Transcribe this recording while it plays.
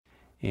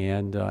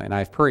And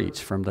I've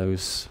preached from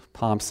those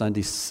Palm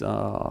Sunday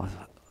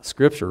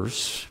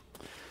scriptures.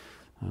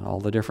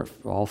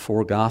 All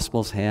four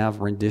Gospels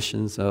have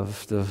renditions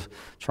of the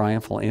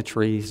triumphal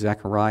entry.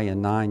 Zechariah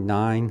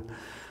 9:9,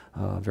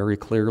 very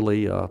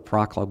clearly a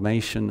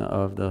proclamation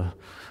of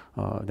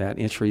that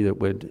entry that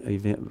would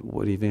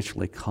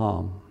eventually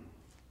come.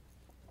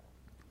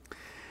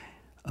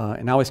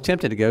 And I was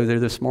tempted to go there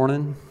this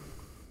morning,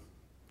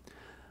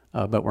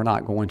 but we're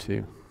not going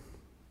to.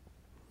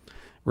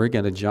 We're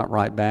going to jump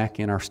right back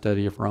in our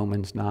study of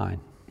Romans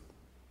 9.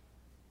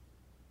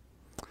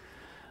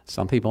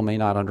 Some people may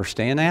not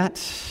understand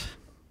that,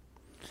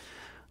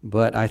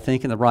 but I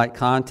think in the right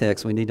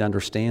context we need to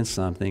understand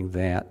something,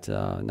 that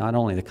not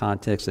only the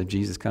context of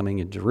Jesus coming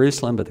in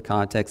Jerusalem, but the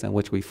context in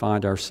which we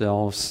find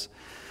ourselves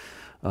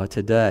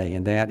today.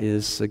 And that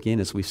is, again,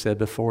 as we said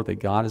before, that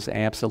God is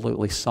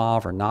absolutely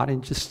sovereign, not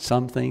in just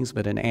some things,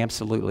 but in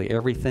absolutely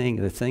everything.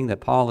 The thing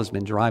that Paul has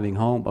been driving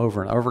home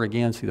over and over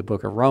again through the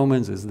book of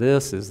Romans is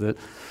that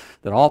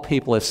all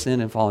people have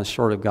sinned and fallen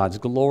short of God's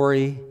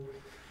glory,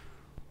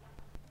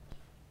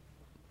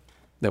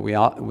 that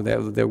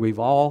we've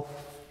all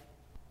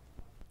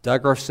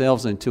dug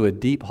ourselves into a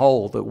deep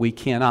hole that we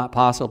cannot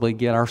possibly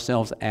get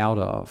ourselves out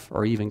of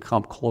or even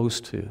come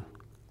close to.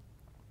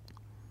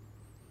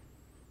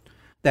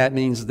 That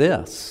means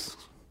this,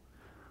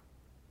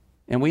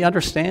 and we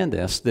understand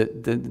this,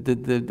 that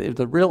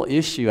the real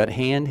issue at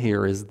hand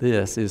here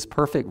is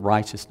perfect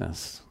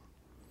righteousness.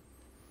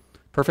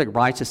 Perfect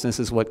righteousness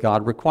is what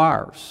God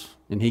requires.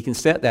 And He can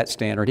set that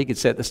standard. He can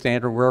set the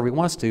standard wherever He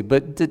wants to.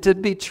 But to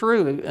be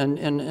true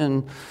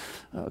and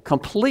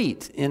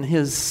complete in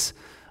His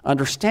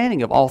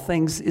understanding of all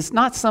things is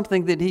not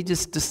something that He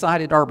just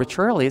decided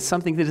arbitrarily. It's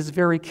something that His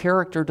very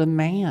character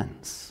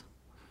demands.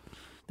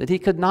 That He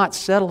could not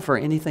settle for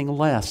anything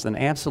less than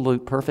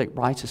absolute perfect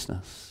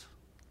righteousness.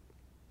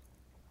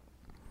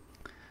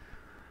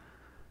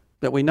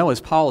 But we know, as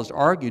Paul has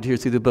argued here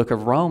through the book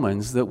of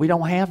Romans, that we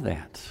don't have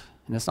that.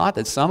 And it's not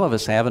that some of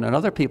us have it and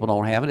other people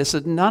don't have it. It's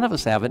that none of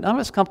us have it. None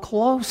of us come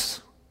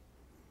close.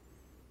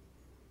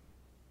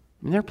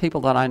 And there are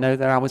people that I know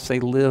that I would say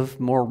live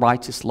more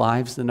righteous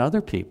lives than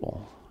other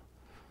people.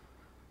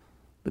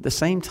 But at the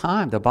same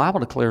time, the Bible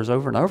declares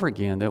over and over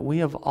again that we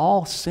have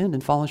all sinned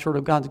and fallen short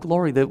of God's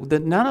glory,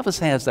 that none of us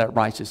has that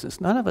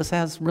righteousness. None of us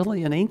has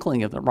really an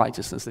inkling of the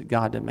righteousness that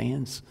God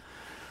demands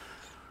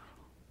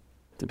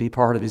to be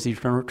part of His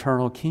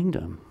eternal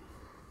kingdom.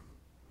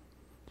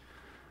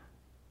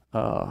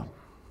 I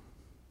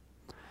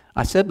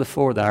said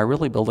before that I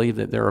really believe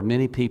that there are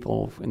many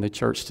people in the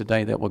church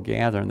today that will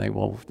gather and they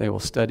will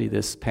study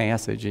this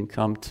passage and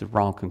come to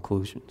wrong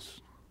conclusions.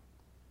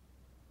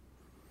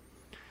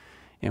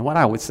 And what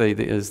I would say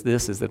is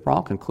that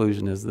wrong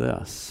conclusion is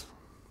this.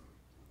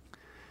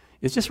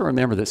 It's just to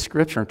remember that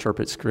Scripture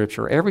interprets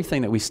Scripture.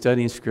 Everything that we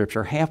study in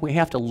Scripture, we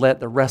have to let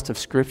the rest of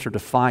Scripture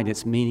define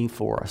its meaning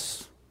for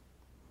us.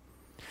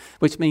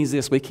 Which means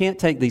this: we can't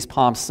take these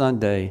Palm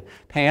Sunday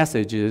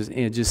passages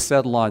and just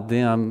settle on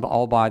them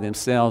all by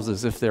themselves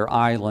as if they're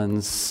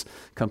islands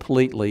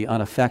completely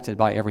unaffected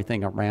by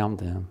everything around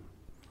them.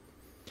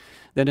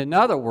 That, in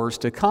other words,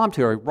 to come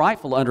to a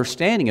rightful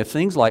understanding of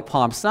things like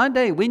Palm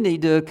Sunday, we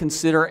need to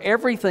consider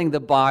everything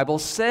the Bible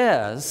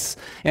says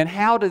and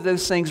how do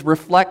those things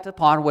reflect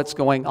upon what's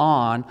going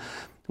on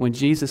when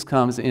Jesus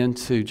comes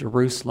into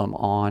Jerusalem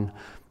on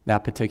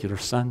that particular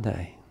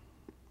Sunday.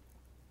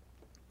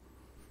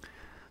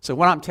 So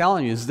what I'm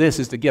telling you is this,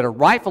 is to get a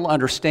rightful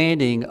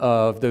understanding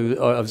of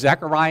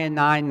Zechariah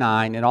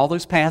 9:9 and all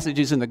those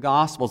passages in the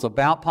Gospels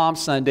about Palm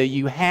Sunday,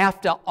 you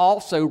have to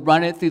also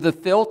run it through the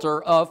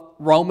filter of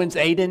Romans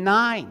 8 and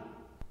 9.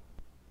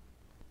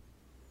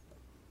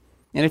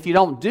 And if you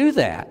don't do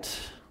that,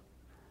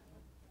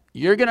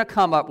 you're going to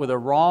come up with a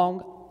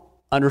wrong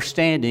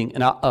understanding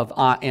of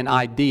an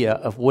idea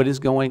of what is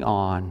going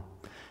on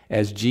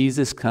as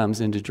Jesus comes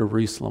into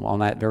Jerusalem on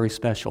that very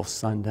special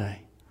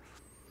Sunday.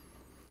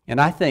 And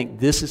I think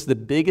this is the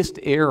biggest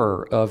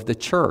error of the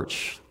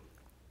church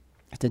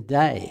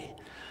today,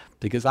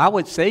 because I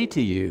would say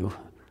to you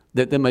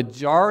that the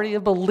majority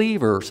of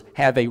believers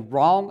have a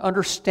wrong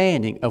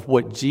understanding of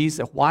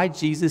why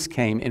Jesus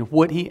came and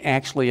what He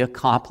actually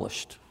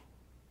accomplished.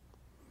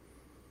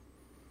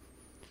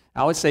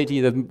 I would say to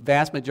you the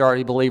vast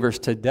majority of believers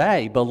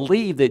today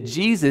believe that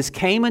Jesus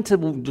came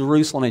into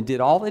Jerusalem and did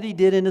all that He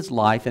did in His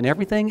life and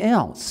everything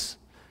else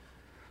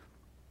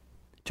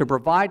to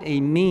provide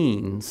a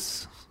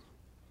means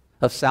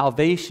of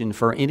salvation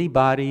for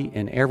anybody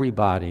and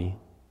everybody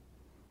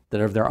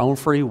that of their own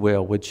free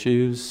will would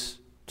choose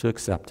to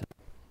accept it.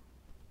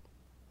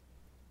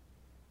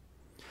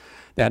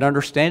 That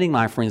understanding,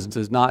 my friends,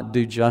 does not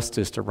do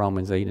justice to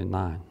Romans 8 and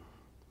 9. In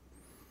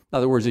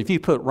other words, if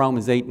you put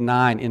Romans 8 and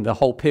 9 in the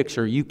whole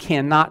picture, you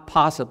cannot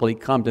possibly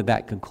come to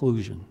that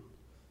conclusion.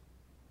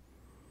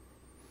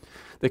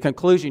 The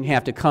conclusion you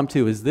have to come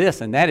to is this,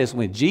 and that is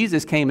when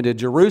Jesus came into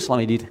Jerusalem,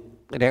 He did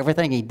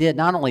everything He did,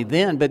 not only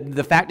then, but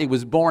the fact He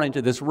was born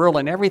into this world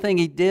and everything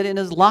He did in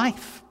His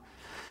life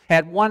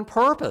had one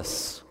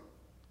purpose.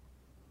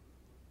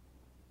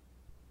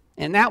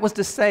 And that was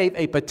to save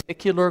a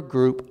particular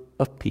group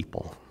of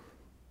people.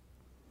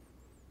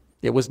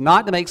 It was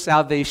not to make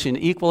salvation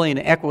equally and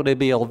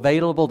equitably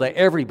available to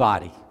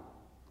everybody.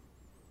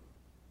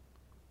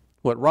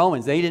 What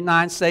Romans 8 and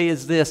 9 say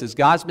is this, is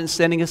God's been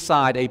setting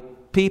aside a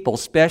people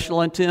special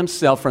unto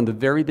himself from the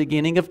very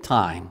beginning of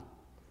time.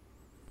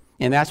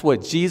 And that's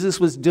what Jesus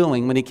was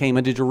doing when he came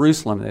into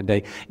Jerusalem that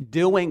day,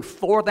 doing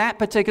for that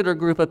particular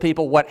group of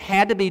people what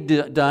had to be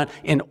done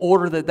in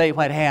order that they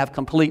would have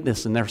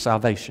completeness in their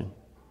salvation.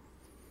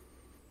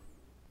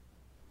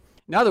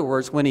 In other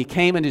words, when he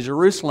came into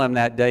Jerusalem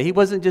that day, he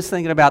wasn't just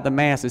thinking about the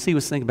masses. He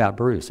was thinking about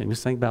Bruce. He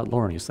was thinking about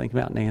Lauren. He was thinking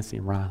about Nancy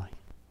and Riley.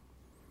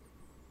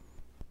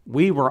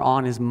 We were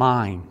on his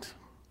mind.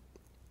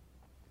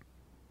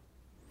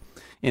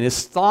 And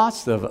his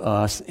thoughts of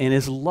us and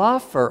his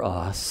love for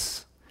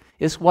us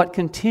is what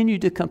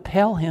continued to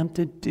compel him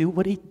to do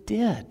what he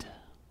did.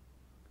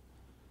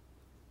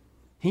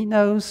 He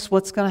knows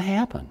what's going to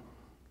happen.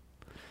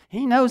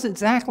 He knows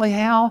exactly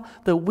how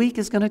the week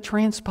is going to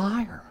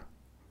transpire.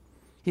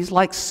 He's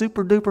like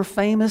super duper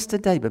famous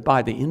today, but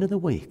by the end of the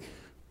week,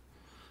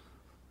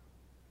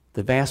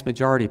 the vast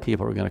majority of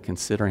people are going to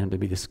consider him to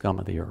be the scum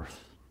of the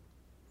earth.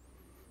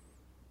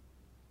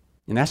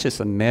 And that's just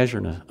a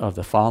measure of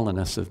the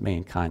fallenness of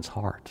mankind's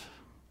heart.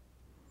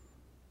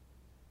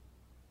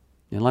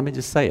 And let me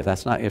just say,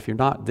 if you're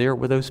not there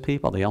with those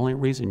people, the only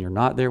reason you're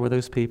not there with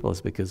those people is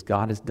because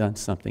God has done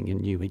something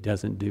in you he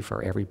doesn't do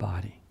for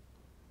everybody.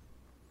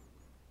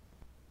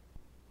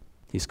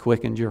 He's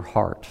quickened your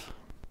heart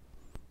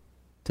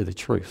to the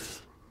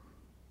truth.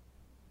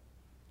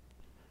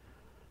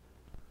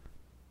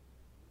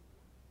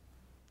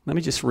 Let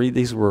me just read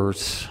these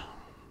words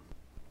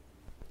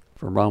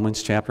from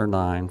Romans chapter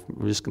 9.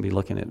 We're just going to be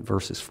looking at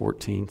verses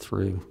 14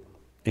 through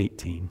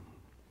 18.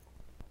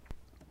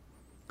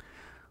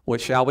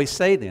 What shall we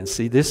say then?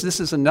 See, this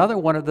is another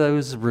one of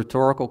those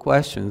rhetorical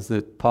questions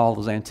that Paul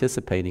is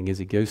anticipating as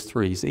he goes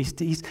through.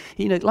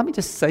 Let me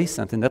just say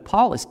something that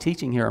Paul is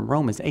teaching here in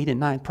Romans 8 and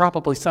 9,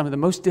 probably some of the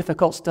most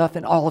difficult stuff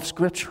in all of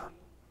Scripture.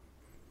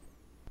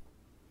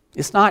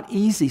 It's not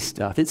easy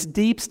stuff. It's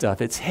deep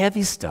stuff. It's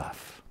heavy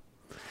stuff.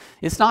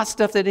 It's not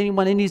stuff that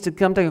anyone needs to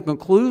come to a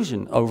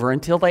conclusion over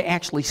until they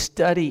actually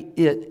study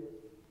it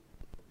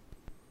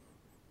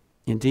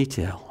in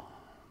detail.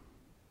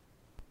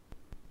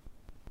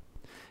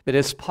 But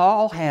as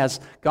Paul has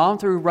gone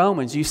through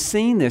Romans, you've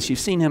seen this. You've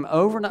seen him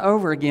over and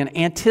over again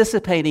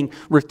anticipating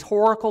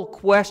rhetorical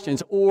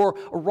questions or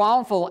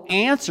wrongful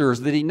answers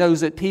that he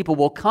knows that people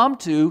will come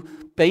to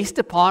based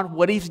upon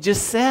what he's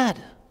just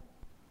said.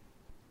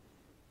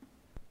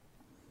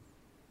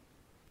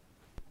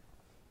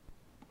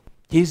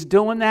 He's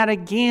doing that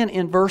again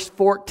in verse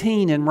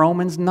 14 in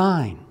Romans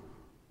 9.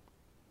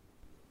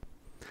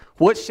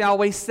 What shall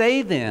we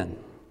say then?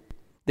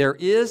 There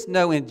is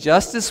no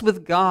injustice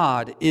with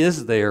God,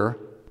 is there?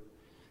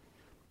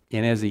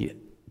 And as he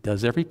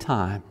does every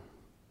time,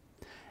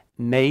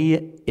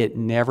 may it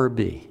never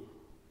be.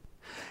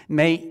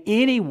 May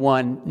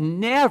anyone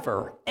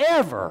never,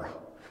 ever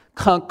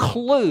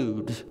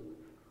conclude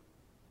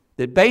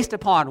that based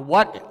upon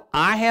what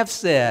I have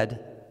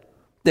said,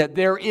 that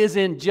there is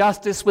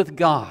injustice with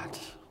God.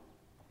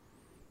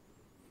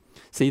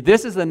 See,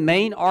 this is the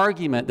main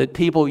argument that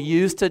people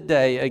use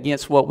today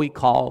against what we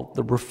call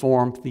the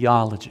Reformed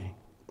theology,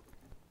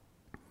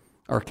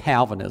 or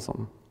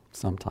Calvinism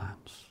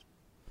sometimes.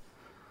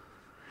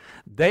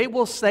 They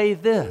will say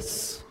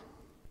this,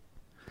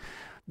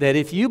 that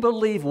if you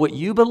believe what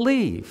you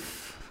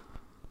believe,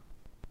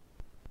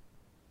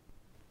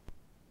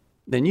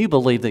 then you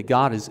believe that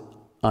God is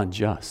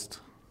unjust.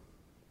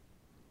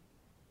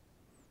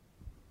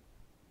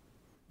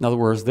 In other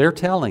words, they're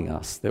telling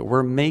us that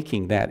we're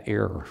making that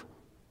error.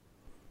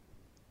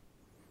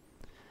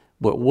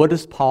 But what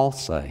does Paul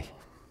say?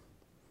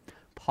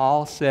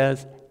 Paul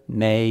says,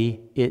 may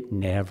it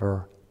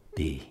never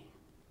be.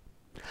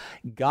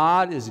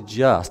 God is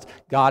just.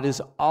 God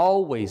is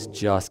always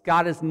just.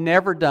 God has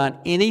never done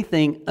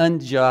anything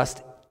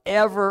unjust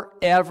ever,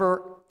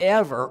 ever,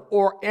 ever,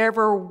 or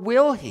ever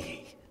will he.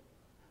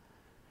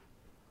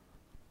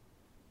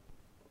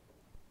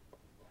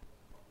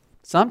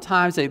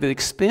 Sometimes at the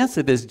expense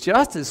of his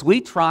justice,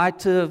 we try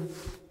to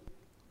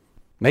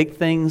make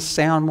things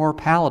sound more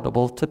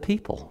palatable to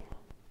people.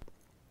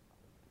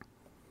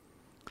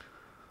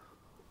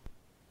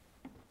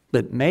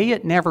 But may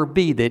it never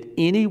be that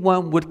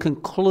anyone would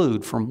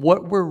conclude from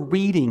what we're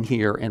reading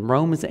here in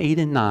Romans 8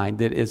 and 9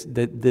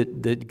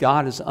 that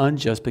God is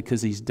unjust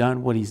because he's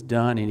done what he's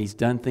done and he's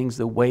done things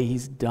the way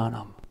he's done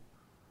them.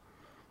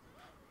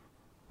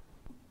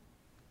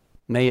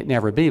 May it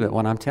never be, but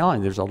what I'm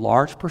telling you, there's a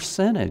large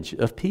percentage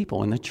of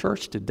people in the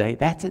church today,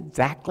 that's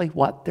exactly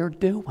what they're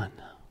doing.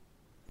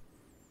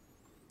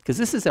 Because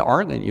this is the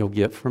argument you'll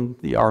get from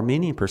the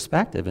Arminian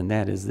perspective, and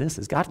that is this,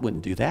 is God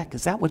wouldn't do that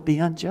because that would be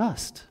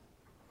unjust.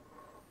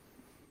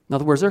 In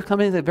other words, they're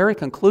coming to the very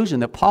conclusion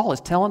that Paul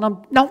is telling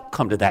them, don't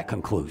come to that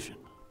conclusion.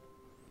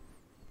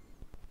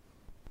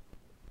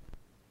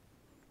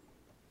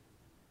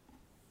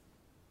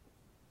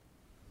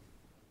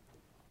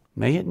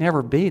 May it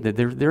never be that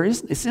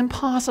it's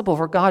impossible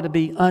for God to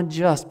be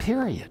unjust,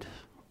 period.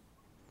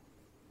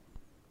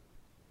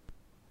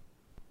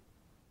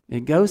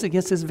 It goes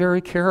against his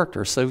very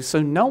character.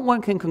 So no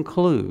one can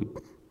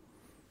conclude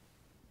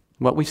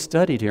what we've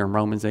studied here in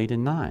Romans 8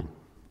 and 9.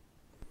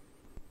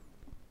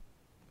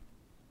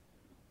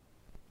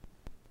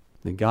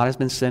 That God has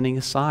been setting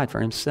aside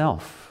for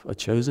himself a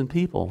chosen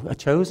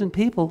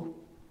people.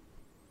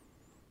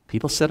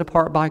 People set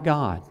apart by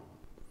God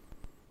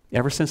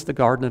ever since the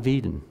Garden of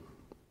Eden.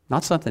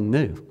 Not something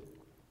new.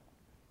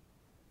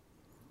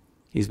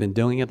 He's been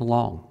doing it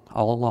all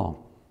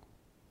along.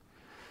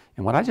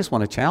 And what I just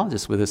want to challenge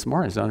us with this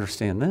morning is to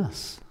understand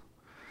this.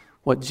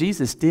 What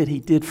Jesus did, he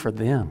did for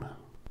them.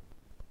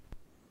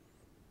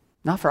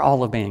 Not for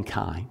all of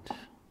mankind.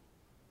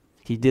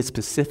 He did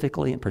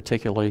specifically and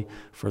particularly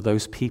for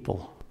those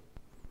people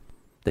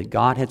that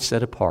God had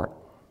set apart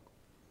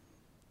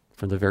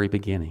from the very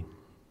beginning.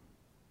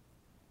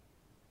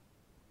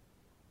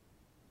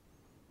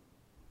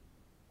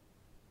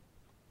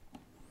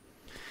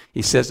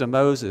 He says to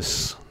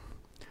Moses,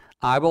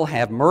 I will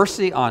have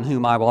mercy on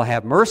whom I will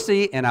have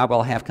mercy, and I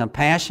will have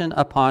compassion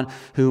upon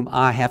whom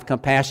I have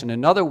compassion.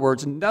 In other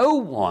words, no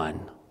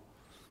one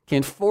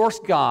can force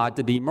God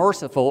to be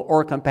merciful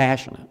or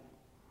compassionate.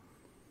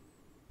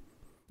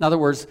 In other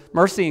words,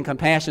 mercy and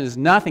compassion is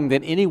nothing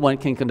that anyone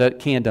can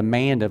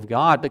demand of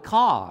God,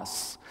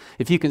 because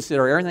if you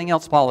consider everything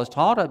else Paul has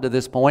taught up to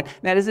this point,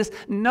 that is this: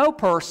 no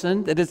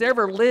person that has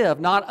ever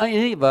lived, not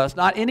any of us,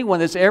 not anyone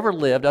that's ever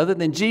lived other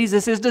than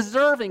Jesus, is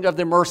deserving of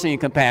the mercy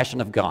and compassion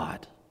of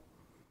God.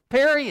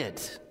 Period.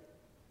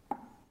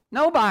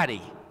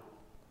 Nobody.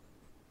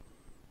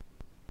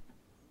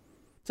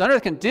 So under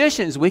the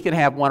conditions, we could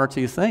have one or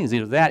two things.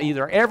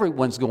 Either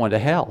everyone's going to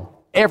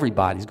hell.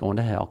 Everybody's going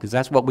to hell, because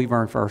that's what we've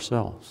earned for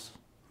ourselves.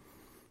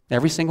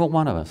 Every single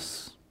one of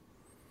us.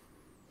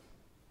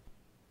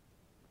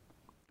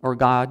 Or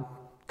God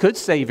could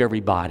save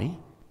everybody,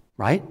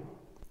 right?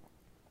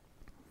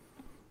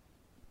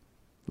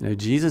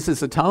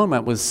 Jesus'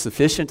 atonement was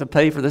sufficient to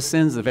pay for the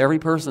sins of every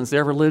person that's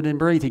ever lived and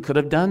breathed. He could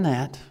have done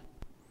that.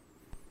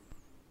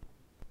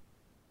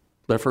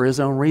 But for his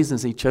own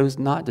reasons, he chose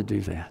not to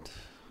do that.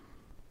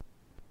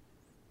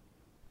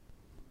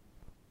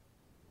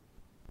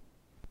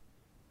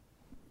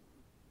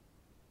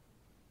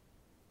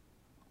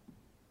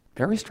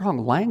 Very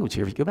strong language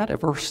here. If you go back to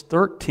verse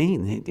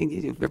 13,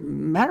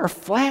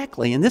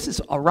 matter-of-factly, and this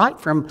is right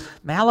from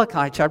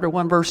Malachi chapter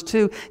 1, verse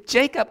 2,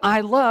 Jacob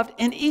I loved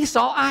and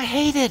Esau I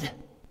hated.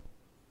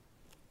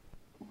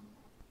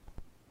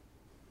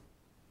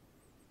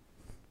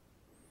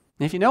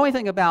 And if you know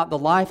anything about the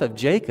life of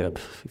Jacob,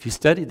 if you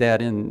studied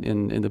that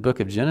in the book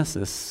of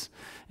Genesis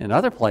and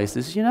other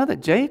places, you know that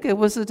Jacob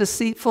was a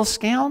deceitful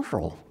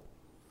scoundrel.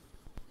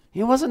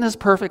 He wasn't this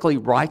perfectly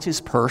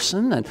righteous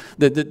person and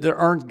that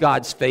earned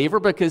God's favor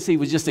because he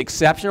was just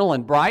exceptional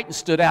and bright and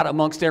stood out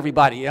amongst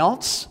everybody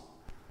else.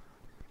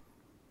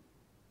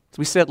 As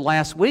we said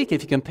last week,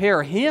 if you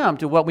compare him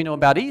to what we know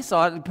about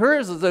Esau, it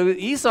appears as though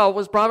Esau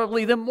was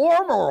probably the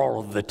more moral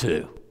of the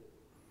two,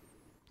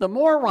 the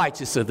more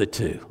righteous of the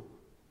two.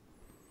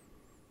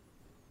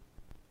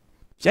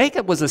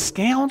 Jacob was a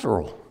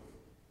scoundrel.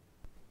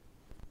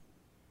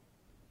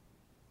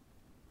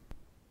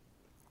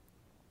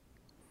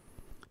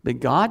 But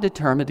God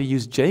determined to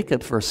use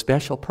Jacob for a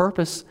special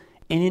purpose,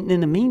 and in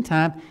the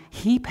meantime,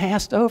 he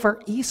passed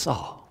over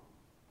Esau.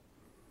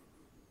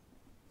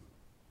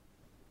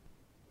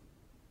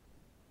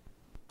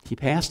 He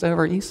passed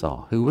over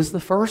Esau, who was the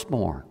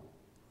firstborn,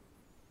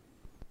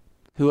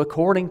 who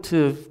according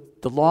to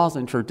the laws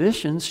and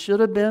traditions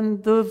should have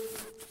been the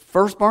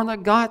firstborn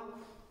that got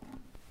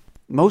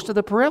most of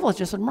the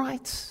privileges and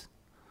rights.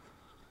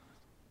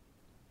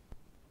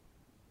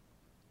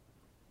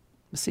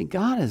 But see,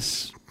 God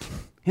is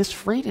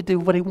free to do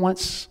what he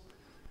wants,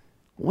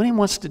 when he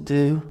wants to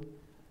do,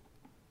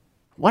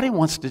 what he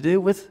wants to do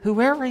with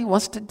whoever he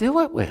wants to do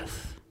it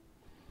with.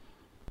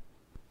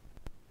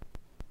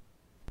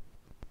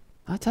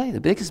 I tell you,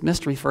 the biggest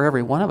mystery for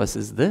every one of us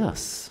is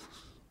this.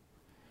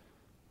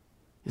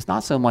 It's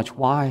not so much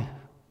why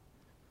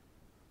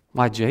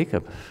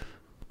Jacob,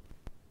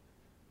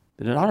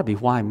 but it ought to be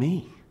why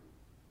me.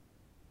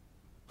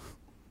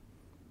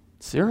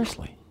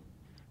 Seriously.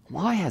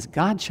 Why has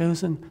God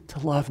chosen to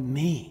love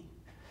me,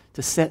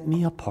 to set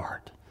me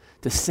apart,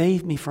 to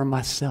save me from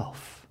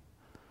myself?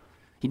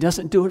 He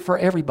doesn't do it for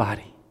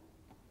everybody.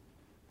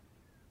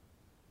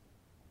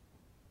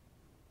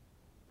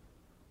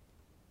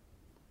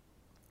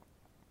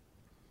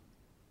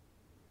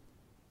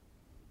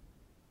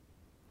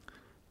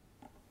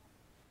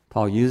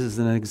 Paul uses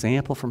an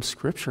example from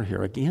Scripture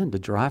here again to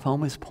drive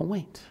home his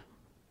point.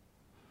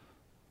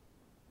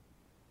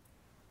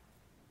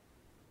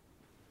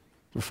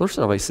 Well, first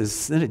of all, he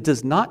says that it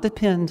does not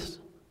depend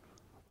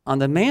on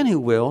the man who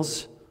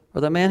wills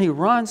or the man who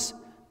runs,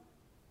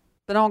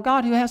 but on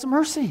God who has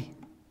mercy.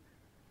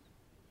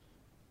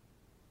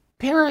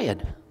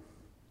 Period.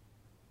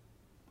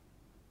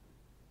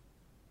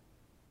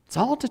 It's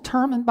all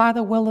determined by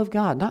the will of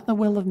God, not the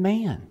will of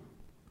man,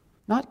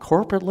 not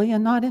corporately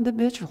and not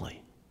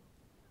individually.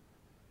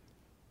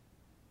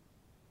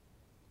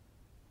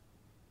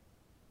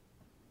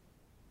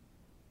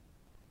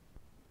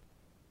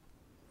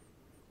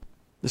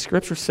 The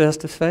scripture says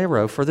to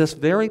Pharaoh, for this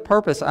very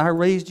purpose I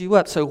raised you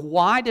up. So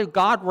why did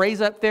God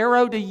raise up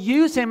Pharaoh? To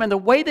use him in the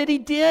way that he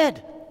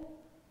did.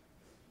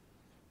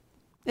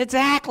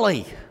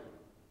 Exactly.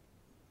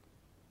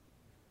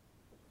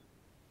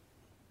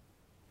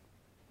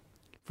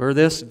 For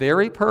this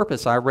very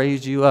purpose I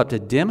raised you up, to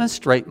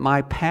demonstrate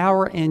my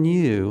power in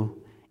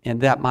you,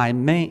 and that my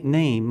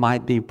name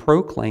might be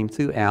proclaimed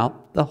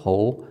throughout the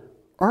whole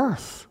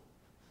earth.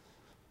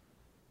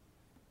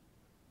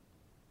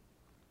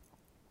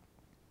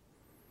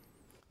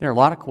 There are a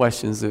lot of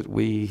questions that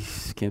we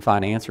can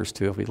find answers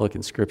to if we look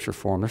in Scripture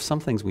form. There's some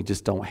things we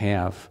just don't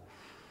have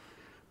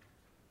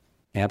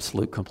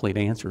absolute, complete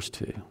answers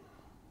to.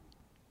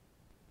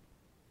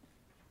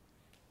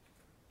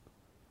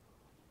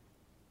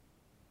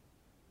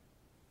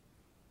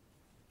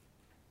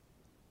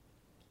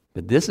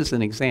 But this is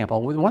an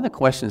example. One of the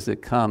questions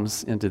that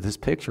comes into this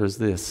picture is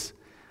this.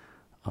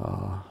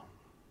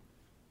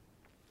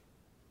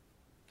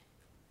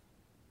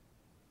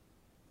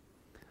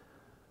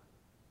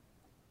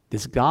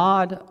 Does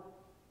God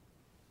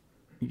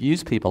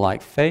use people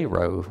like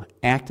Pharaoh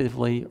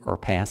actively or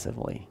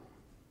passively?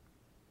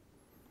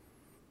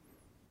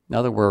 In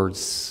other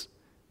words,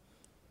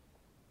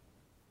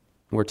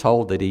 we're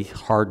told that he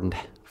hardened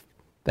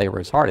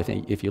Pharaoh's heart.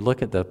 If you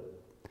look at the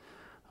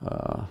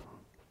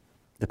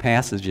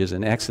passages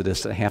in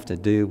Exodus that have to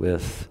do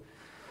with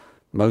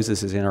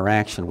Moses'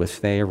 interaction with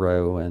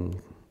Pharaoh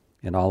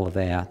and all of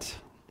that,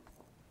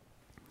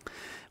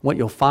 what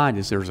you'll find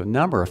is there's a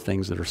number of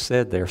things that are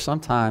said there.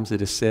 Sometimes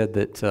it is said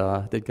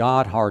that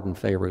God hardened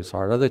Pharaoh's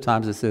heart. Other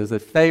times it says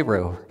that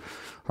Pharaoh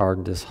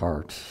hardened his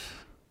heart.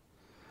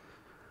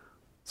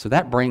 So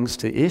that brings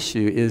to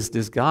issue is,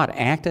 does God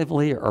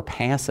actively or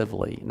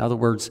passively? In other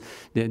words,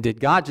 did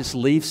God just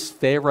leave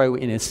Pharaoh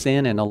in his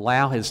sin and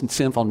allow his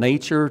sinful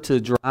nature to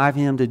drive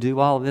him to do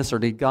all of this? Or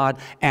did God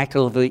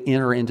actively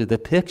enter into the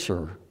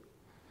picture?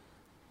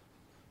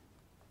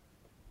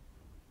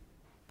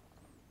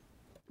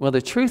 Well, the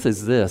truth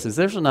is this, is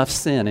there's enough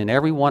sin in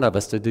every one of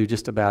us to do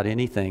just about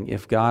anything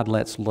if God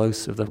lets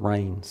loose of the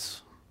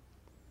reins.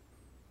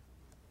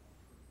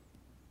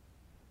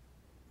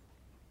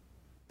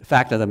 The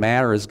fact of the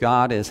matter is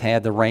God has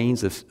had the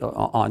reins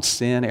on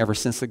sin ever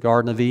since the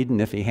Garden of Eden.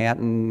 If he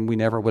hadn't, we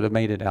never would have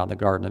made it out of the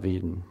Garden of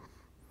Eden.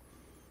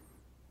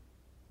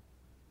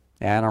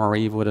 Adam or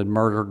Eve would have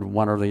murdered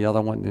one or the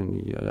other one,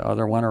 and the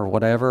other one or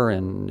whatever,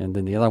 and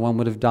then the other one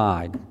would have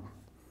died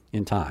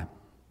in time.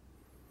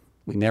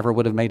 We never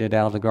would have made it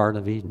out of the Garden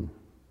of Eden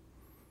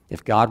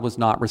if God was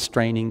not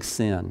restraining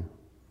sin,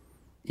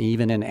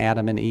 even in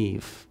Adam and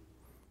Eve,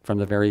 from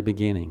the very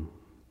beginning.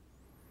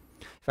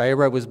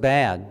 Pharaoh was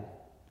bad,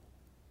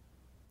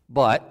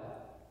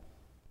 but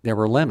there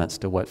were limits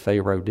to what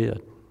Pharaoh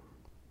did.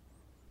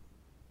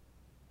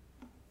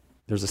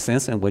 There's a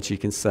sense in which you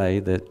can say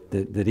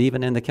that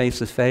even in the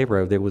case of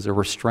Pharaoh, there was a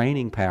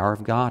restraining power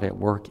of God at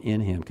work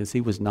in him, because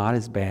he was not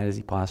as bad as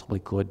he possibly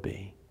could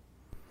be.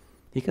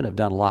 He could have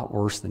done a lot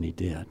worse than he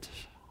did.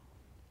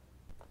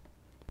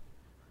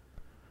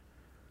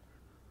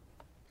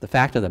 The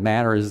fact of the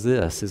matter is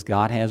this, is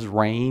God has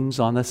reins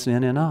on the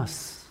sin in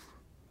us.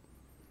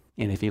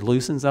 And if he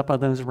loosens up on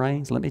those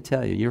reins, let me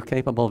tell you, you're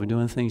capable of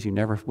doing things you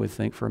never would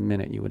think for a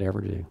minute you would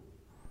ever do.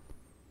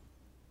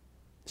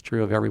 It's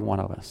true of every one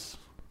of us.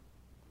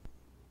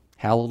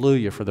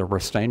 Hallelujah for the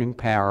restraining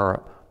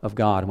power of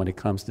God when it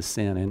comes to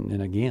sin.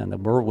 And again, the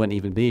world wouldn't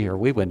even be here.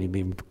 We wouldn't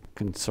even be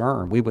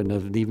concerned. We wouldn't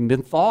have even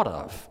been thought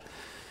of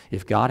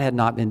if God had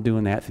not been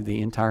doing that through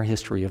the entire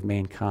history of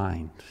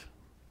mankind.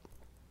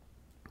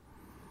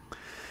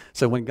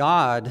 So when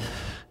God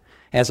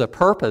has a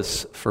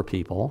purpose for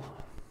people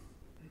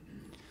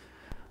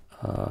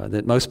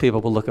that most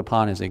people will look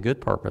upon as a good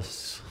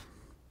purpose,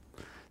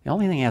 the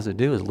only thing he has to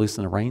do is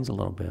loosen the reins a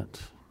little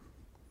bit.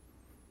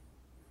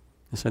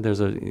 And so there's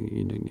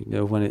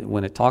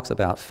when it talks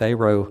about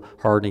Pharaoh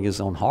hardening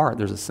his own heart,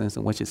 there's a sense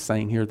in which it's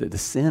saying here that the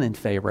sin in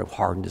Pharaoh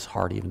hardened his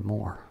heart even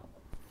more.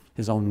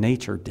 His own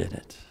nature did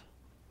it.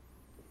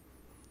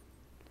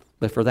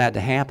 But for that to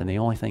happen, the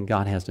only thing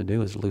God has to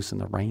do is loosen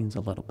the reins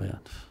a little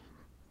bit.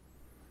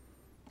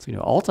 So,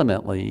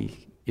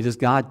 ultimately, it is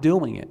God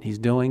doing it. He's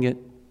doing it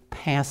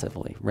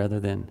passively rather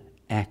than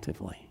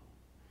actively.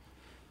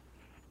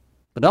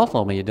 But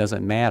ultimately, it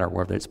doesn't matter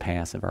whether it's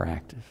passive or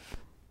active,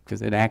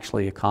 because it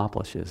actually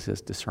accomplishes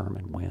his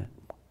discernment when.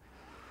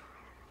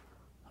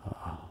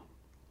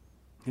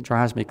 It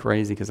drives me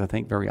crazy because I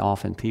think very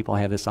often people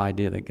have this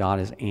idea that God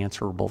is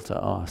answerable to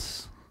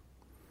us,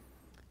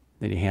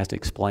 that he has to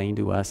explain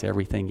to us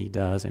everything he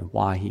does and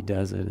why he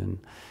does it and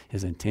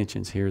his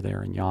intentions here,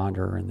 there, and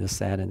yonder, and this,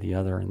 that, and the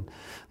other. And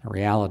the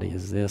reality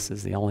is this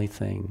is the only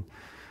thing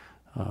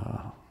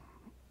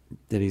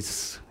that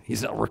he's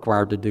not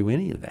required to do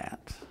any of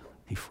that.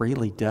 He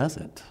freely does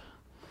it.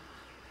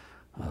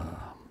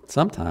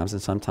 Sometimes,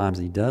 and sometimes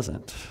he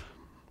doesn't.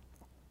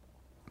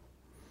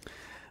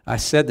 I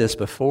said this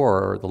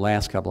before the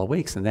last couple of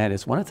weeks, and that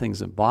is one of the things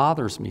that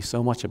bothers me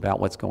so much about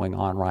what's going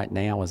on right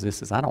now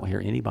is I don't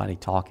hear anybody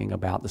talking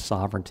about the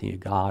sovereignty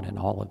of God in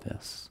all of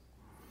this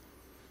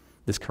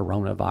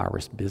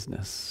coronavirus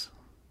business.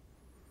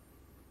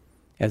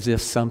 As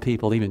if some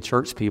people, even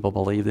church people,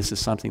 believe this is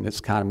something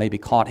that's kind of maybe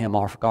caught him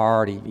off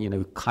guard. He,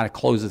 kind of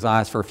closed his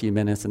eyes for a few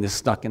minutes and just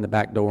stuck in the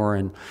back door,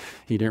 and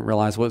he didn't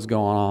realize what was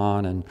going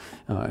on,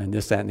 and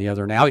this, that, and the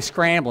other. Now he's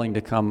scrambling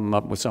to come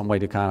up with some way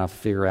to kind of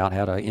figure out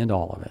how to end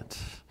all of it.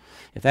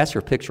 If that's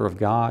your picture of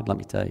God, let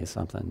me tell you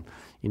something.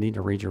 You need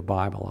to read your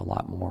Bible a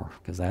lot more,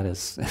 because that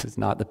is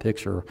not the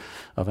picture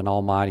of an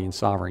almighty and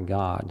sovereign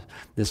God.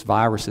 This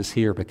virus is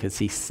here because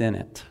he sent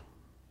it.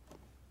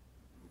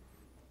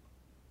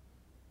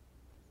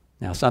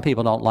 Now, some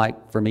people don't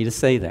like for me to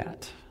say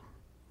that.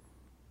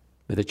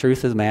 But the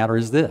truth of the matter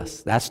is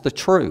this. That's the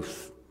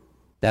truth.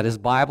 That is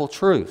Bible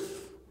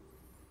truth.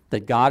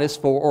 That God has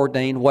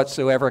foreordained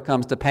whatsoever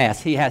comes to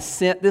pass. He has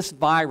sent this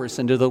virus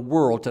into the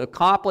world to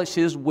accomplish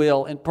his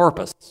will and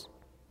purpose.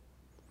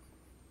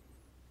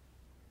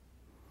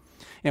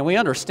 And we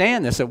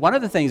understand this, that one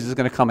of the things that's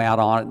going to come out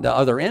on the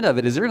other end of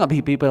it is there are going to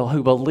be people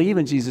who believe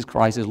in Jesus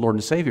Christ as Lord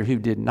and Savior who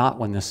did not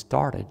when this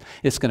started.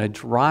 It's going to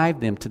drive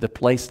them to the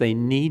place they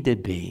need to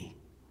be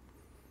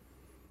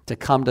to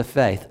come to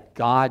faith.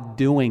 God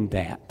doing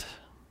that.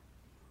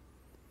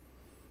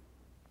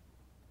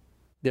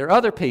 There are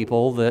other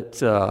people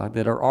that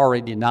are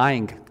already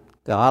denying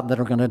God that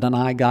are going to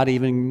deny God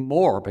even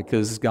more,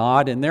 because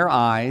God, in their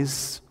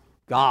eyes,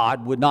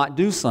 God would not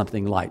do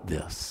something like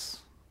this.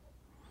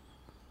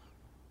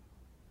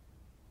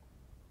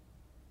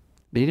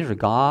 But either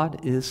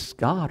God is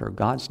God or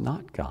God's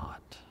not God.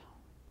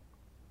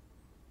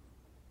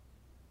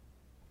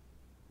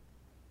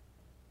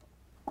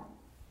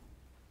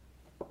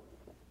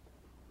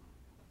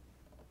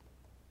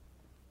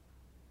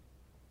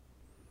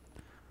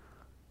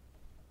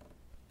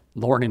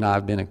 Lauren and I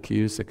have been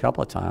accused a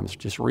couple of times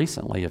just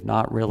recently of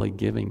not really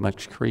giving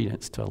much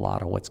credence to a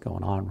lot of what's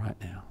going on right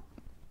now.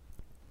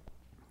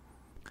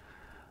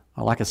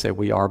 Well, like I said,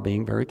 we are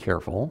being very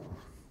careful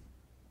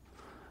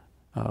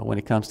when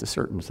it comes to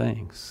certain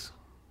things.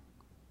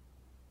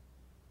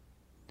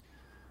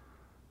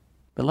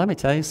 But let me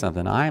tell you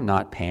something. I am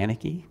not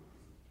panicky.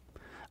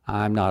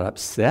 I'm not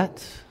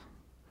upset.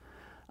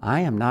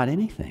 I am not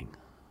anything.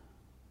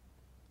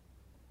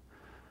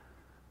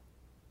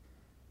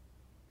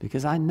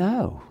 Because I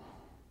know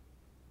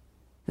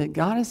that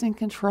God is in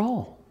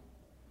control.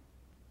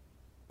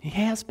 He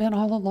has been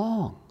all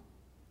along.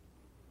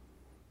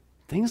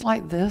 Things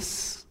like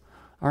this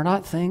are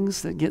not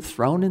things that get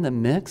thrown in the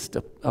mix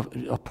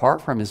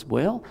apart from His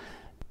will.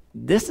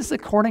 This is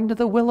according to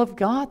the will of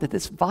God, that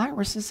this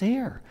virus is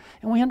here.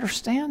 And we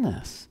understand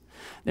this.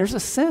 There's a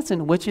sense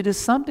in which it is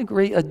some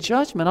degree a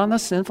judgment on the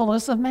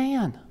sinfulness of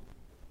man.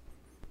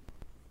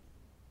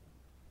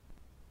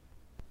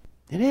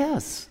 It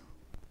is.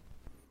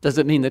 Does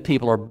it mean that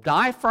people are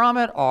die from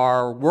it,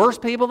 are worse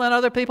people than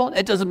other people?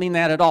 It doesn't mean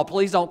that at all.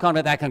 Please don't come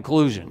to that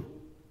conclusion.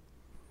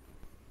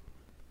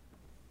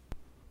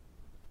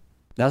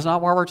 That's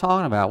not what we're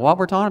talking about. What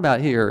we're talking about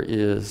here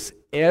is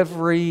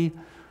every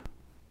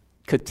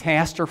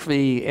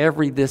catastrophe,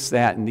 every this,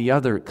 that, and the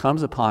other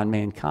comes upon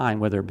mankind,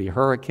 whether it be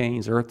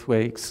hurricanes,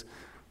 earthquakes,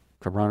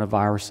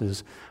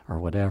 coronaviruses, or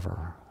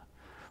whatever.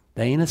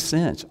 They, in a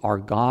sense, are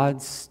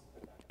God's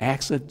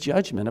acts of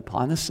judgment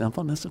upon the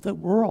sinfulness of the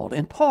world,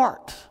 in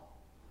part.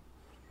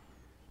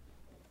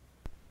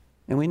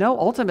 And we know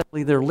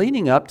ultimately they're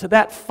leading up to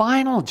that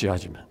final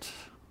judgment.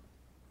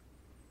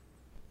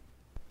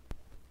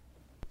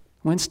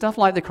 When stuff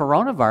like the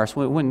coronavirus,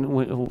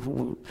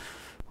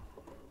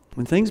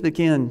 when things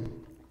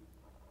begin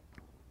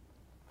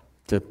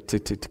to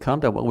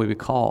come to what we would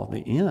call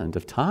the end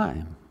of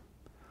time,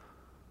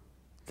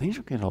 things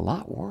are getting a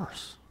lot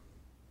worse.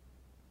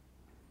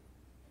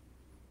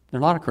 There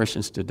are a lot of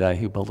Christians today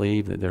who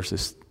believe that there's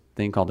this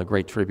thing called the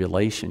Great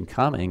Tribulation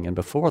coming, and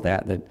before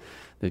that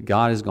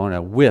God is going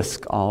to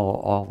whisk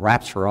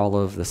rapture all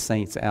of the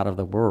saints out of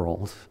the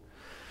world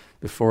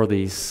before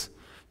these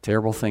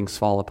terrible things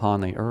fall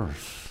upon the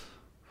earth.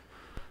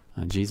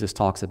 Jesus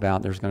talks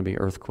about there's going to be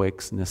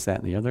earthquakes and this, that,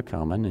 and the other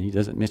coming, and he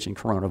doesn't mention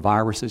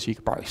coronaviruses. You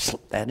could probably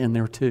slip that in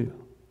there too.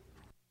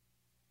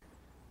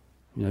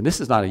 You know, this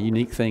is not a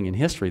unique thing in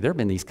history. There have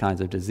been these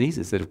kinds of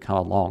diseases that have come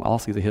along all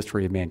through the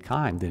history of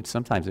mankind that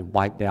sometimes have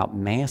wiped out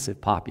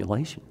massive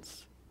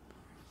populations.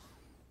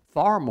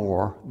 Far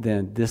more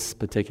than this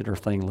particular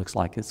thing looks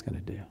like it's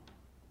going to do.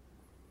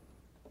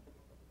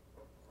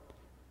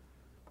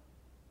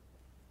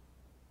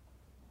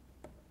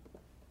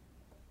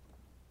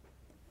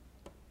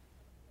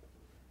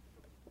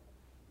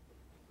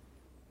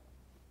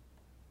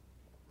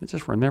 But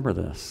just remember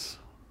this,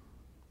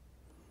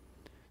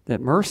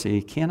 that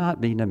mercy cannot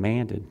be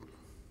demanded.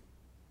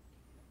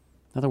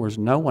 In other words,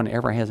 no one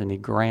ever has any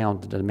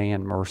ground to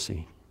demand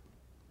mercy.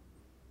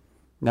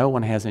 No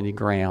one has any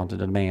ground to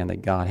demand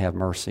that God have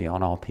mercy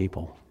on all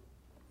people.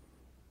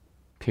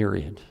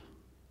 Period.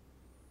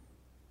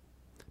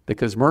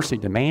 Because mercy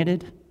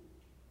demanded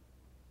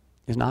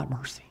is not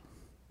mercy.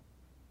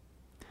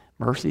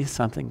 Mercy is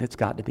something that's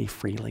got to be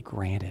freely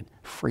granted,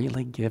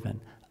 freely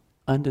given,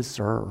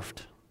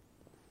 undeserved.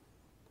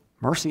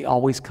 Mercy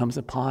always comes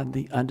upon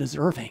the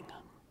undeserving.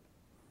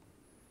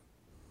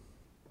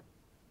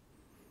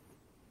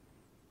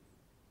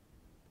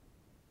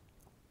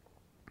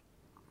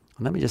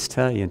 And let me just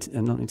tell you,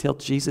 until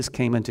Jesus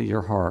came into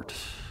your heart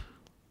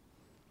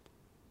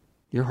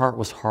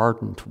was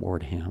hardened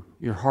toward him.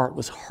 Your heart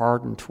was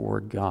hardened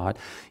toward God.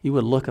 You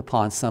would look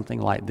upon something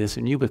like this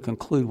and you would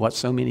conclude what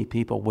so many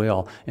people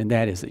will, and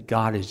that is that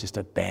God is just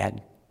a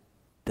bad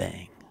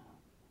thing.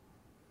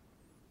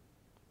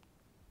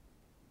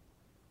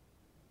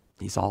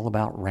 He's all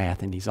about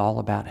wrath, and he's all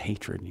about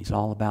hatred, and he's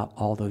all about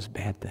all those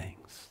bad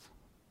things.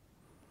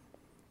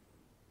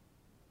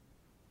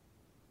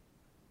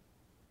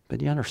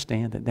 But you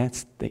understand that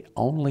that's the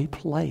only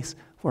place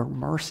where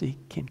mercy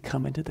can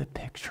come into the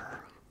picture.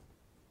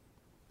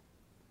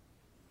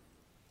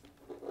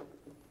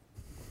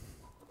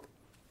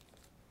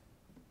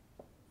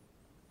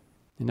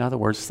 In other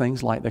words,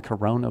 things like the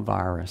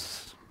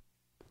coronavirus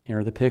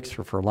enter the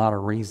picture for a lot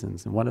of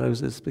reasons. And one of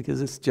those is because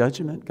it's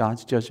judgment,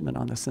 God's judgment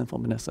on the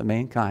sinfulness of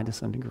mankind to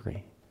some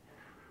degree.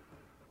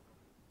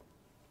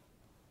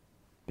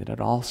 But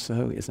it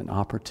also is an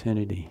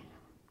opportunity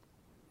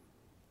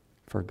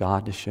for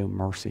God to show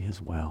mercy as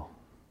well.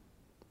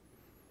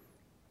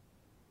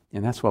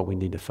 And that's what we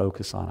need to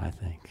focus on, I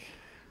think.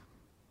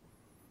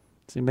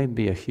 So there may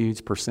be a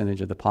huge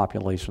percentage of the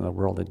population of the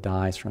world that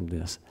dies from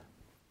this,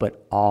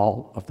 but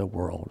all of the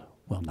world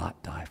will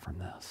not die from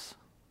this.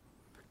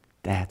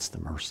 That's the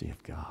mercy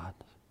of God.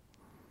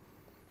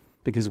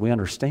 Because we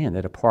understand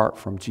that apart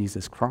from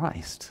Jesus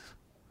Christ,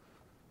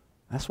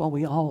 that's what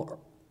we all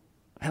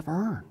have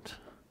earned.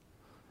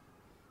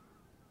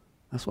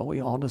 That's what we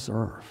all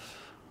deserve.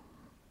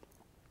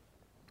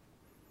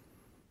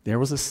 There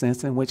was a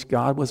sense in which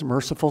God was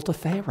merciful to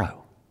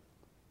Pharaoh.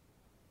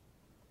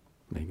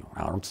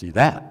 I don't see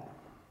that.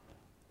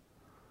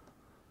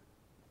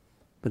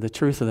 But the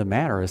truth of the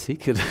matter is he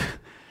could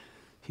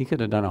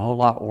have done a whole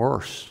lot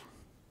worse.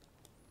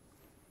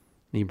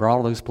 He brought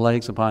all those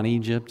plagues upon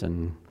Egypt,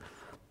 and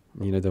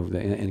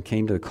and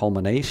came to the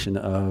culmination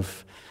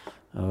of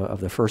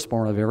the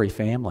firstborn of every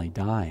family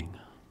dying.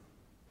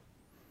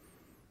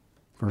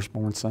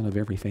 Firstborn son of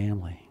every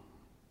family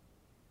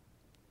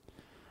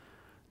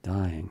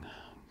dying.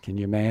 Can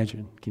you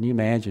imagine? Can you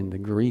imagine the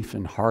grief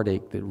and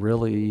heartache that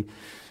really,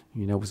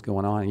 was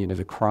going on?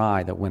 The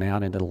cry that went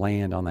out into the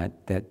land on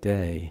that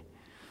day,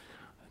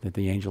 that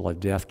the angel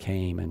of death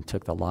came and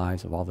took the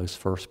lives of all those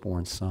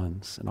firstborn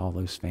sons and all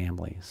those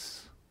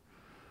families.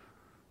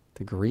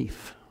 The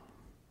grief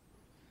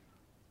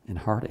and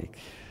heartache.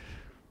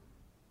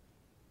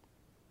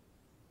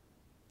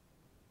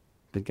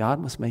 But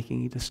God was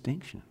making a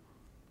distinction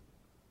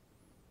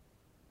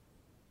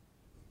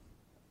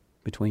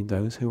between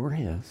those who were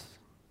his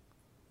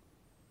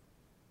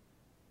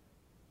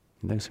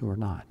and those who were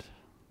not.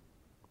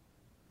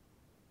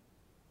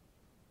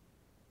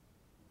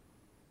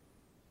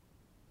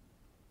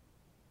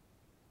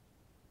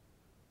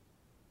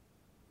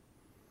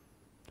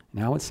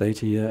 Now I would say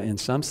to you, in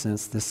some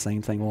sense, this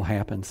same thing will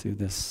happen through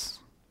this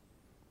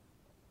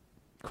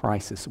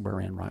crisis we're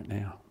in right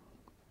now.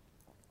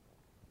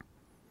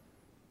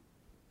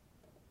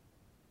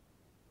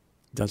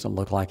 It doesn't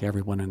look like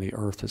everyone on the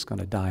earth is going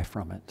to die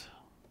from it.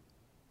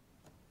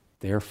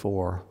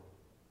 Therefore,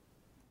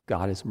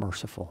 God is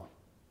merciful.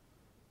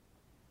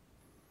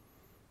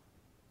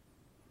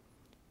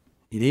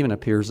 It even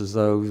appears as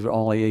though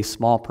only a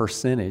small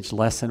percentage,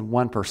 less than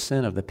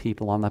 1% of the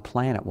people on the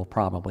planet will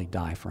probably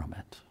die from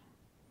it.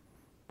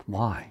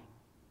 Why?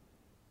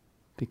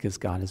 Because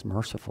God is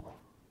merciful.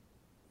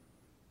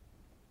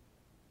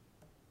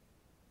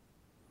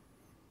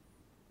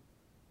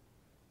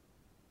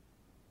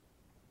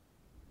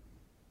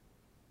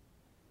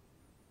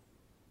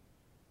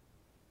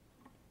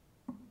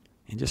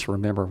 And just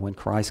remember, when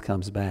Christ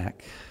comes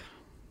back,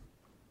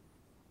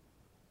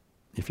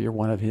 if you're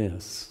one of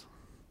his,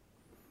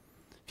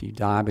 if you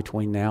die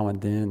between now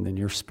and then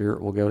your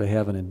spirit will go to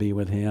heaven and be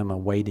with him,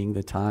 awaiting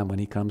the time when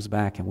he comes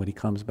back. And when he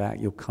comes back,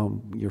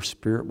 your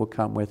spirit will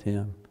come with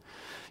him.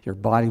 Your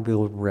body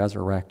will be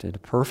resurrected, a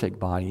perfect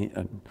body,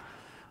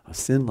 a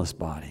sinless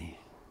body.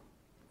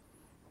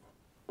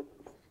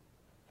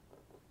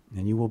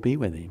 And you will be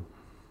with him.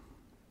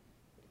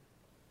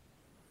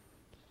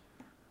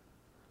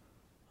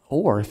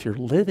 Or if you're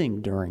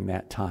living during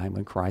that time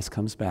when Christ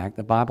comes back,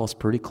 the Bible is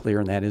pretty clear,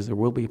 and that is there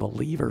will be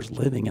believers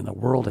living in the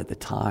world at the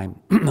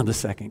time of the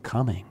second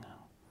coming.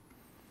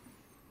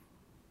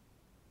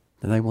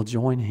 And they will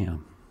join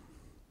him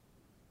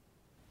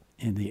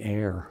in the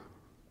air.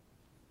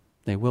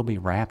 They will be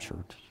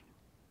raptured.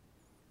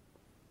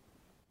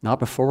 Not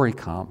before he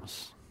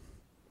comes,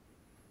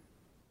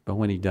 but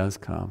when he does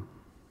come.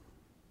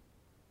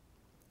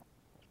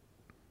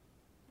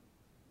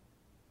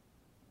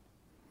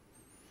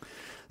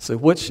 So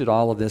what should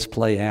all of this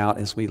play out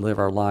as we live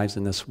our lives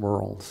in this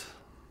world?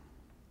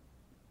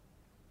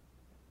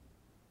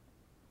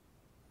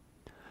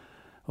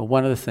 Well,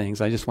 one of the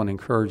things I just want to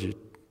encourage you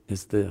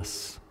is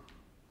this.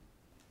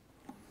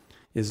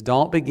 Is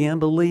don't begin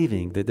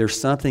believing that there's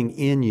something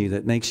in you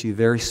that makes you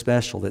very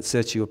special, that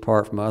sets you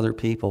apart from other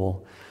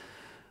people,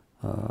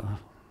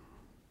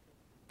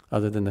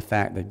 other than the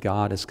fact that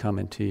God is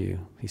coming to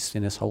you. He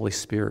sent His Holy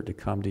Spirit to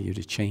come to you,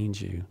 to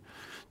change you,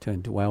 to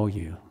indwell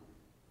you.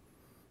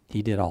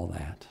 He did all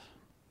that.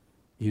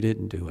 You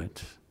didn't do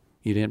it.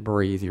 You didn't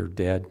breathe your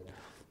dead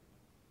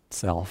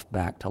self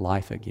back to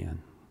life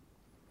again.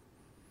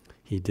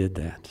 He did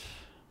that.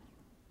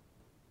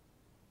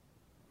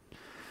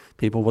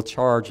 People will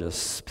charge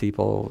us.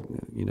 People,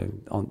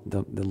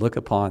 they look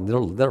upon, there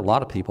are a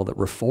lot of people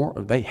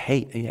that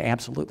they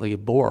absolutely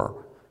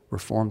abhor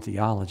Reformed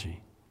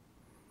theology.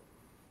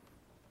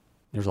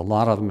 There's a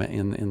lot of them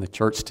in the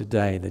church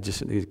today that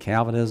just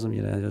Calvinism,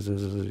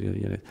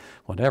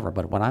 whatever.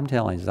 But what I'm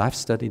telling you is I've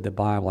studied the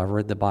Bible. I've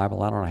read the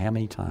Bible I don't know how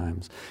many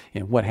times.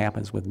 And what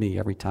happens with me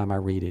every time I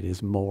read it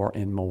is more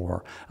and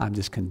more. I'm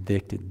just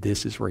convicted.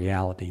 This is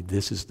reality.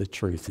 This is the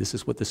truth. This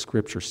is what the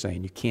Scripture's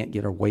saying. You can't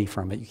get away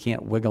from it. You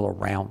can't wiggle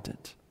around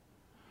it.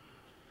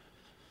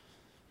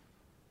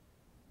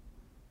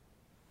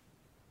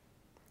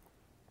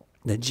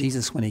 That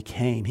Jesus, when He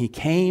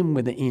came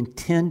with the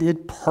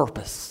intended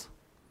purpose.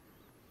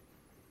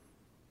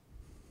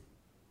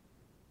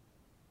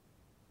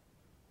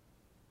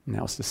 And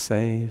that was to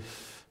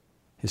save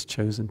His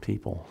chosen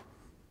people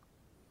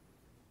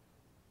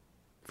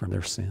from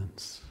their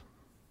sins.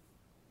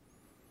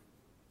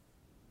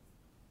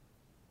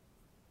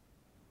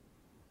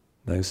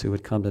 Those who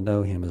would come to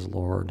know Him as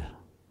Lord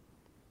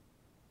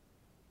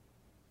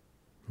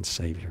and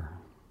Savior.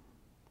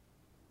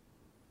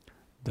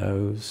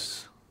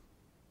 Those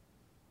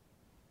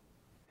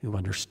who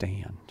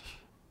understand,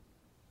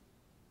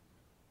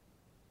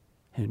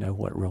 who know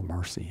what real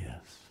mercy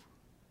is.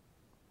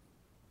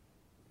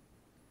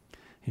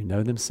 Who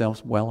know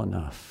themselves well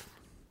enough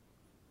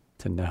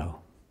to know,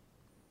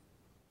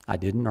 I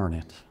didn't earn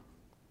it.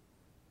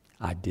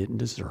 I didn't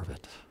deserve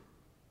it.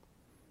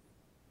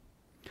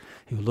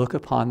 Who look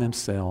upon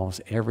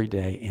themselves every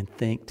day and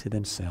think to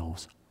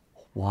themselves,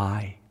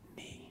 why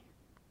me?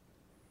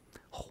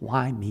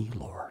 Why me,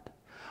 Lord?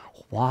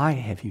 Why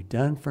have you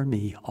done for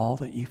me all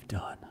that you've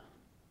done?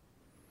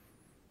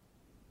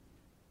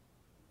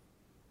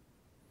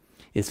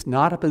 It's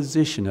not a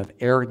position of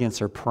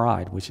arrogance or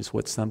pride, which is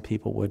what some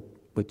people would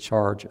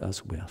charge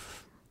us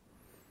with.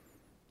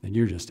 And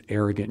you're just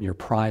arrogant and you're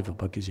prideful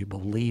because you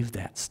believe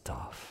that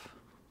stuff.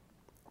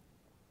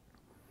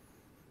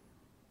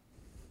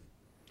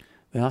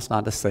 Now, that's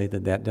not to say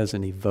that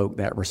doesn't evoke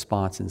that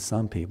response in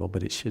some people,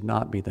 but it should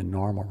not be the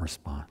normal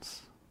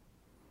response.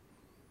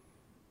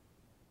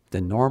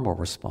 The normal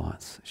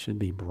response should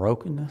be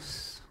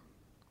brokenness,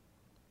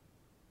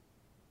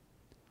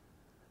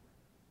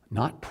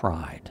 not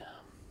pride.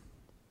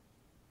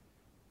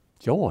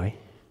 Joy.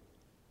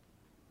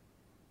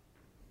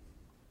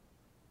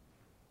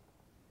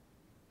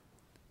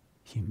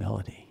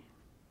 Humility.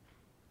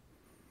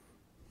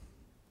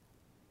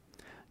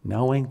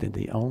 Knowing that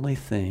the only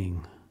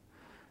thing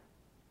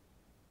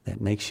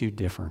that makes you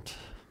different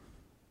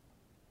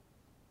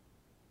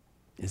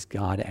is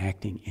God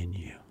acting in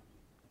you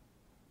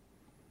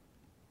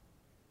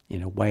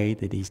in a way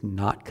that He's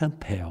not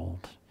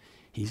compelled,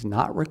 He's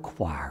not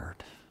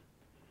required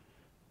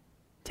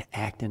to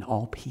act in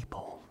all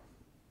people.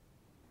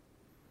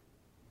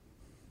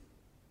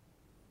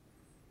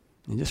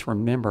 And just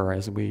remember,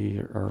 as we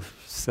are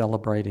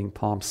celebrating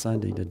Palm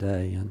Sunday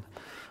today and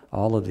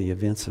all of the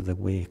events of the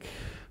week,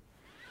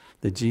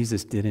 that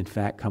Jesus did in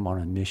fact come on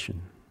a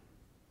mission.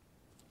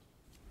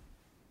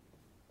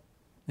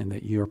 And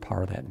that you are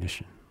part of that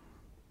mission.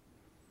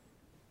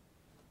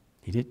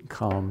 He didn't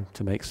come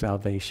to make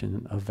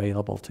salvation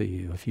available to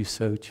you if you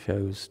so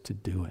chose to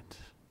do it.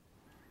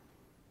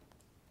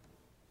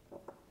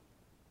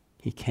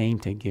 He came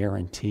to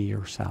guarantee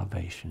your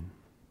salvation.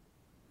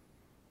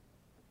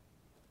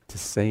 To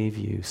save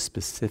you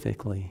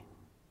specifically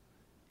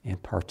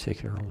and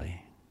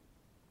particularly.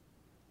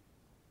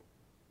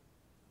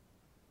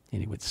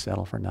 And He would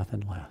settle for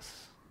nothing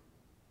less.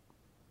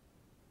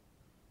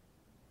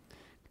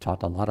 We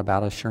talked a lot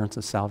about assurance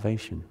of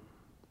salvation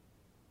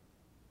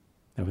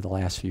over the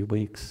last few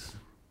weeks.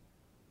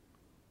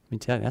 Let me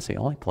tell you, that's the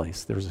only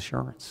place there's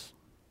assurance.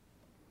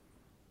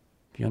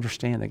 If you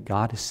understand that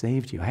God has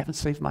saved you, I haven't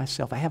saved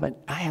myself. I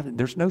haven't,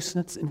 there's no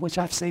sense in which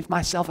I've saved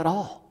myself at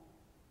all.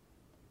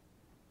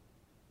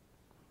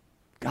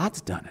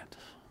 God's done it.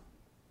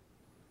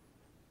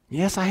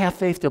 Yes, I have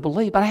faith to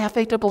believe, but I have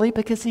faith to believe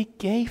because He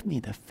gave me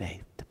the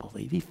faith to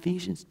believe.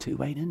 Ephesians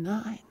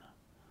 2:8-9.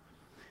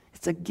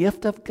 It's a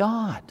gift of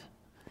God,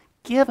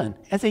 given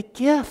as a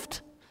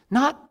gift,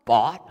 not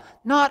bought,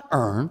 not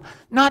earned,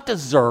 not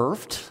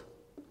deserved.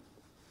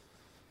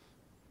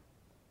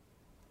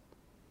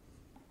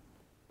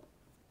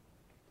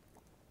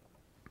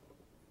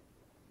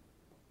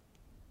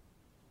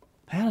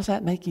 How does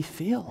that make you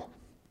feel?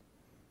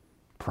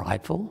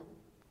 Prideful?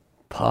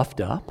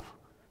 Puffed up?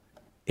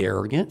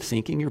 Arrogant?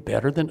 Thinking you're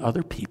better than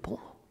other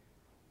people?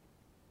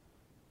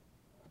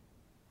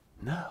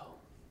 No.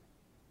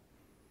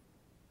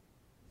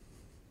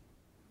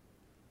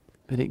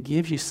 But it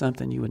gives you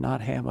something you would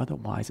not have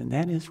otherwise, and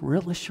that is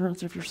real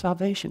assurance of your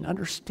salvation,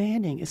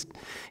 understanding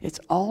it's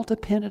all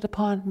dependent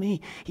upon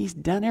me. He's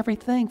done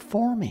everything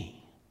for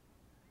me.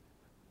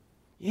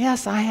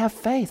 Yes, I have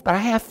faith, but I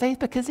have faith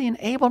because He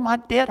enabled my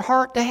dead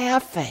heart to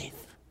have faith.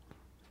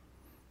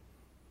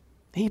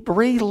 He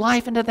breathed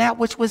life into that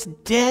which was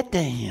dead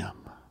to Him.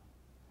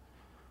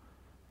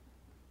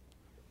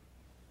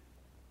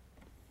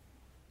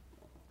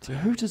 So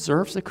who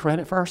deserves the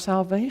credit for our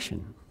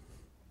salvation?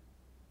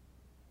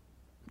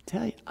 I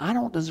tell you, I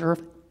don't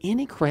deserve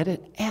any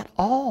credit at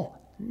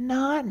all.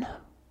 None.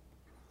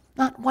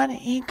 Not one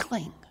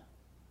inkling.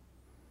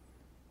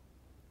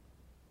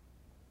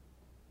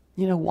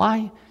 You know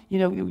why?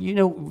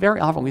 Very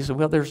often we say,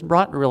 well, there's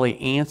not really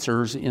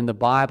answers in the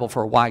Bible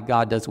for why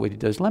God does what He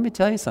does. Let me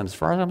tell you something. As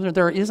far as I'm concerned,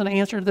 there is an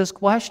answer to this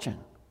question.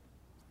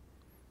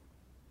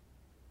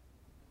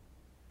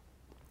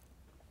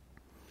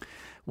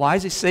 Why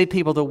does He save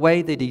people the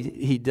way that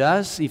He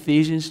does?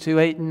 Ephesians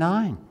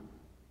 2:8-9.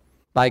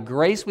 By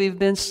grace we've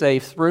been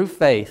saved through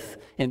faith,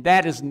 and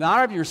that is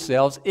not of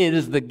yourselves. It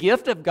is the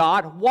gift of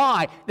God.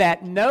 Why?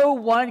 That no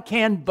one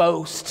can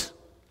boast.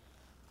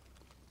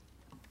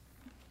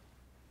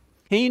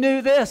 He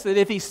knew this, that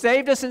if He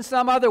saved us in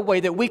some other way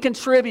that we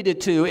contributed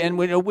to, and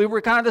we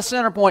were kind of the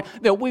center point,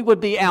 that we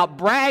would be out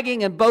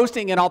bragging and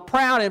boasting and all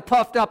proud and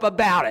puffed up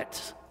about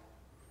it.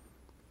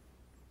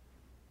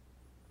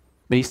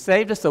 But He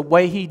saved us the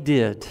way He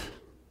did,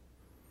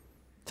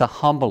 to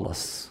humble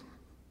us.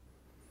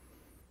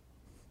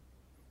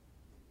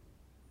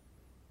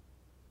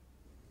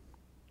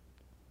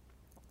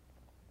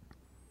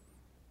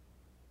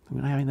 We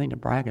don't have anything to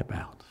brag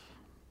about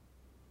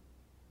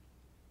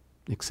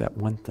except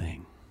one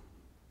thing.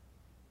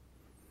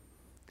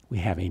 We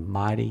have a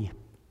mighty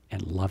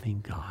and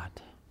loving God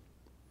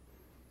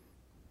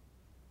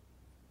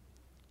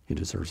who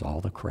deserves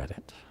all the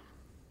credit.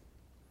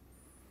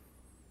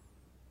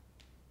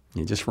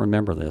 And just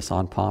remember this,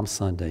 on Palm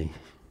Sunday,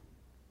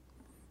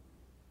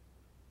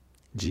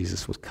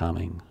 Jesus was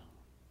coming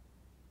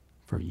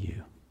for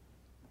you.